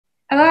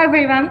Hello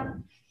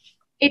everyone,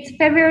 it's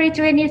February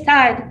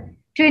 23rd,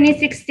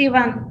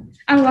 2061.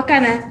 I'm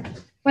Wakana,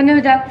 one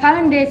of the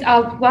founders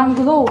of One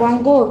Glow,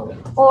 One Goal,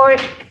 or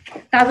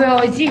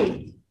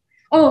WOG.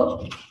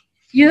 Oh,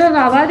 you don't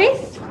know about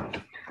this?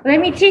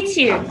 Let me teach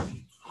you.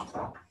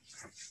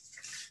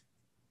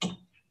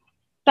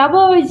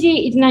 WOG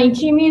is an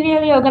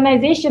intermediary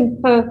organization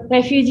for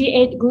refugee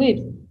aid groups.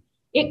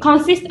 It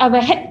consists of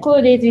a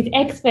headquarters with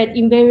experts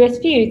in various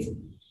fields.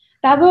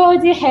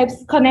 WOG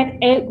helps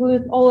connect aid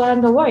groups all around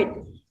the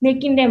world,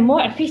 making them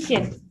more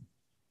efficient.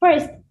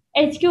 First,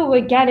 HQ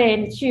will gather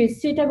and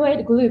choose suitable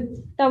aid groups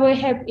that will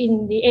help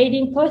in the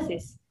aiding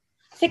process.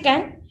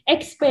 Second,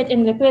 experts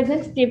and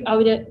representatives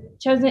of the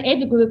chosen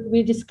aid group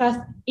will discuss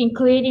in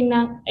creating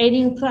an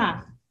aiding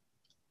plan.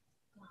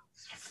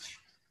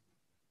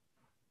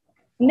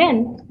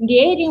 Then, the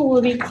aiding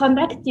will be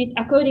conducted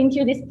according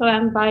to this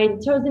plan by the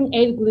chosen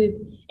aid group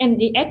and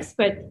the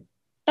expert.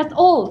 That's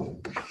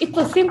all. It's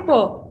so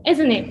simple,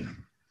 isn't it?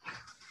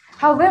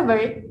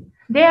 However,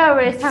 there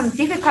were some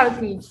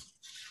difficulties.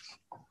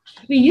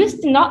 We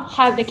used to not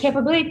have the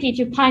capability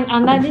to find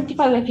and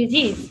identify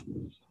refugees.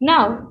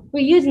 Now,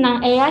 we use an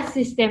AI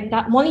system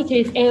that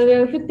monitors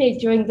aerial footage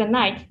during the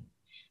night.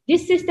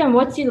 This system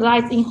watches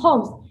lights in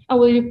homes and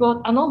will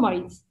report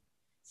anomalies.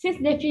 Since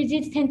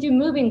refugees tend to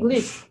move in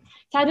groups,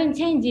 sudden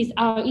changes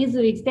are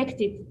easily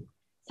detected.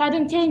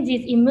 Sudden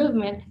changes in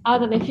movement are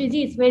the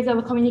refugees' ways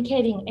of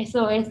communicating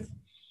SOS.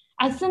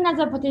 As soon as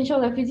a potential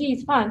refugee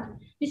is found,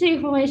 this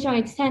information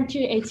is sent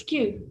to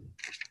HQ.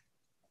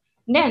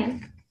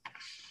 Then,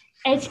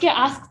 HQ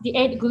asks the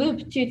aid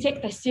group to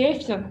check the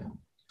situation.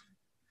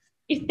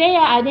 If they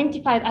are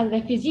identified as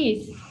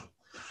refugees,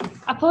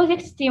 a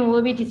project team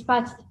will be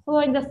dispatched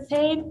following the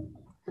same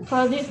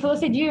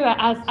procedure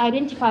as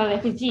identified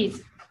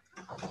refugees.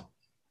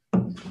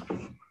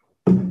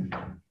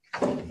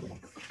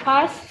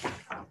 Fast,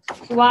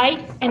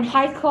 wide, and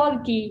high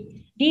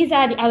quality. These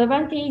are the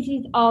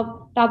advantages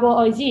of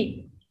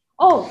WOG.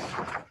 Oh,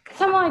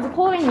 someone is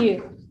calling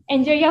you.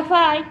 Enjoy your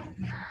flight.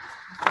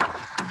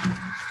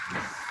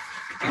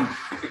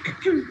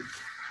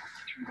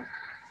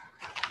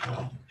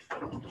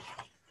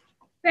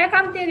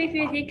 Welcome to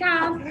refugee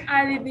camp.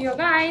 I will be your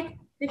guide.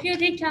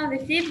 Refugees can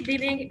receive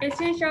living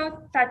essentials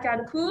such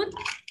as food,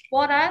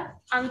 water,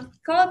 and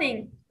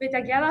clothing, which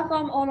are gathered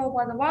from all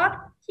over the world.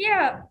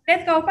 Here,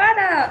 let's go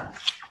further.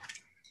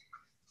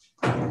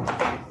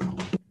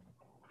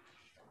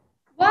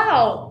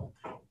 Wow,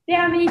 there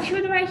are many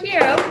children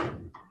here.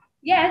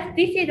 Yes,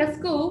 this is a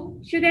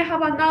school. Children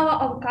have an hour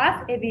of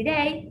class every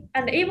day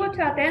and able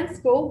to attend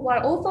school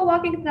while also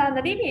working and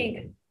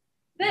living.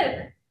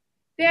 Look,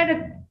 there are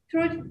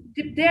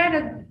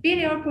the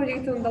video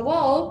projects on the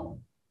wall.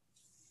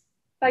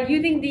 By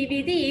using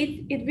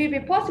DVDs, it will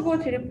be possible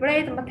to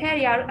replay the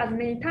material as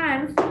many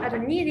times as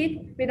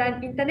needed with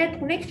an internet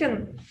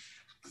connection.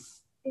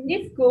 In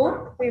this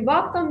school, we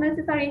worked on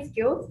necessary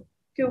skills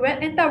to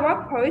enter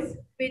workforce,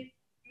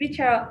 which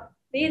are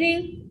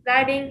reading,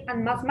 writing,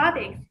 and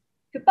mathematics.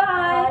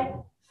 Goodbye.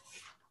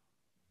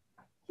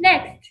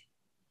 Next,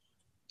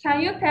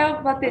 can you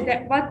tell what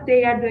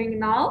they are doing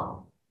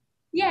now?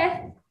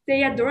 Yes,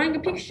 they are drawing a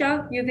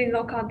picture using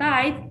local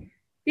dyes.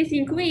 This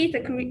increases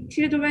the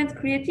children's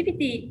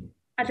creativity.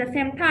 At the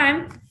same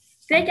time,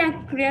 they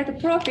can create a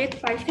profit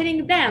by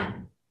selling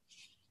them.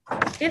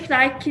 It's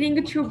like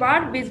killing two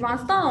birds with one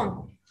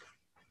stone.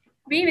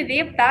 We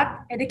believe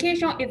that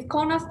education is the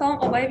cornerstone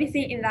of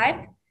everything in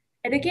life.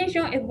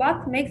 Education is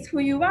what makes who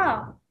you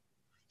are.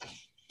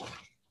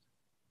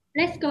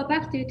 Let's go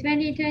back to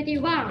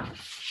 2021.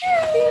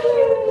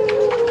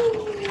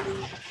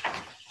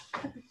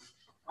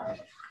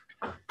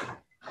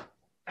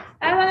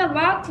 I want to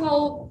work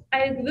for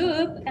a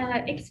group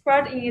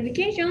expert in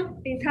education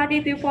in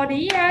 30 to 40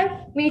 years.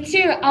 Me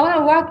too. I want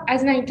to work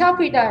as an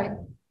interpreter.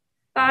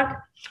 But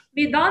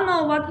we don't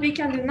know what we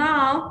can do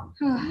now.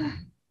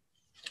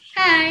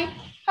 Hi.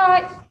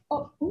 Hi.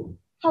 Oh,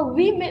 have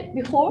we met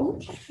before?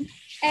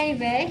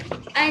 Anyway,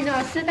 I know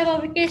a suitable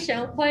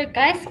application for you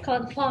guys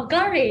called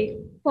Forgonly.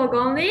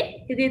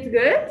 Forgonly? Is it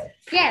good?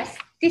 Yes,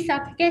 this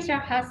application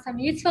has some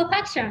useful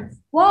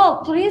functions.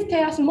 Wow, please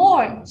tell us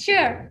more.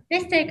 Sure,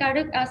 let's take a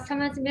look at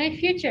some of the main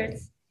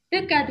features.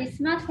 Look at this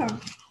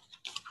smartphone.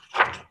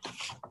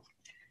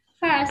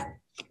 First,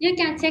 you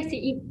can check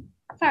the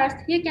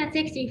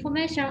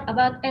information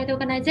about aid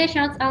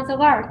organizations around the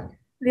world.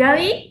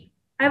 Really?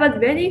 I was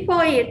waiting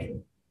for it,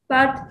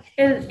 but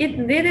it's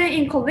written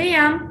in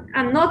Korean.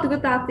 I'm not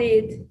good at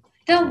it.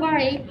 Don't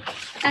worry,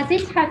 as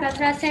this has a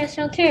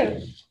translation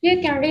too. You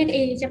can read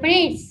it in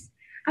Japanese.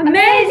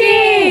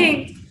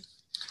 Amazing!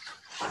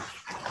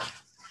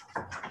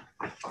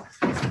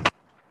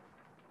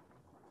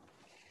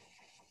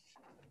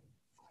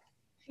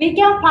 We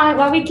can find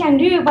what we can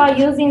do by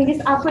using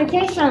this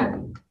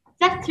application.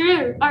 That's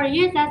true. Our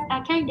users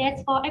are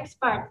candidates for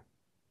experts.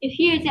 If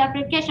you use the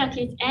application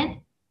to its end,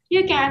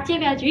 you can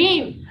achieve your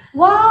dream.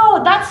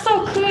 Wow, that's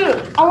so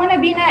cool. I want to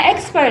be an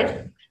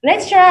expert.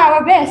 Let's try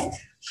our best.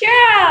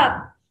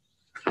 Sure.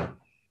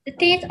 The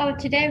teens of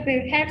today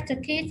will help the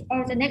teens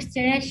of the next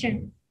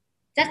generation.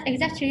 That's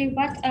exactly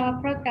what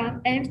our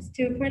program aims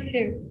to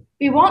fulfill.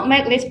 We won't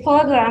make this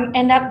program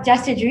end up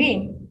just a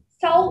dream.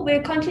 So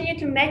we'll continue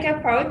to make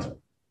effort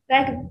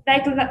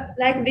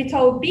like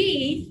little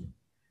bees.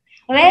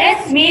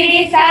 Let's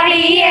meet in 30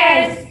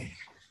 years.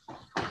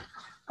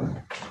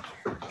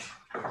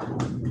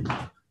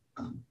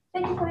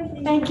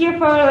 Thank you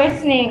for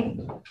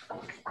listening.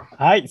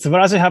 はい、素晴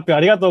らしい発表あ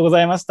りがとうご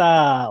ざいまし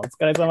た。お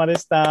疲れ様で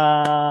し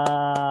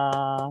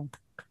た。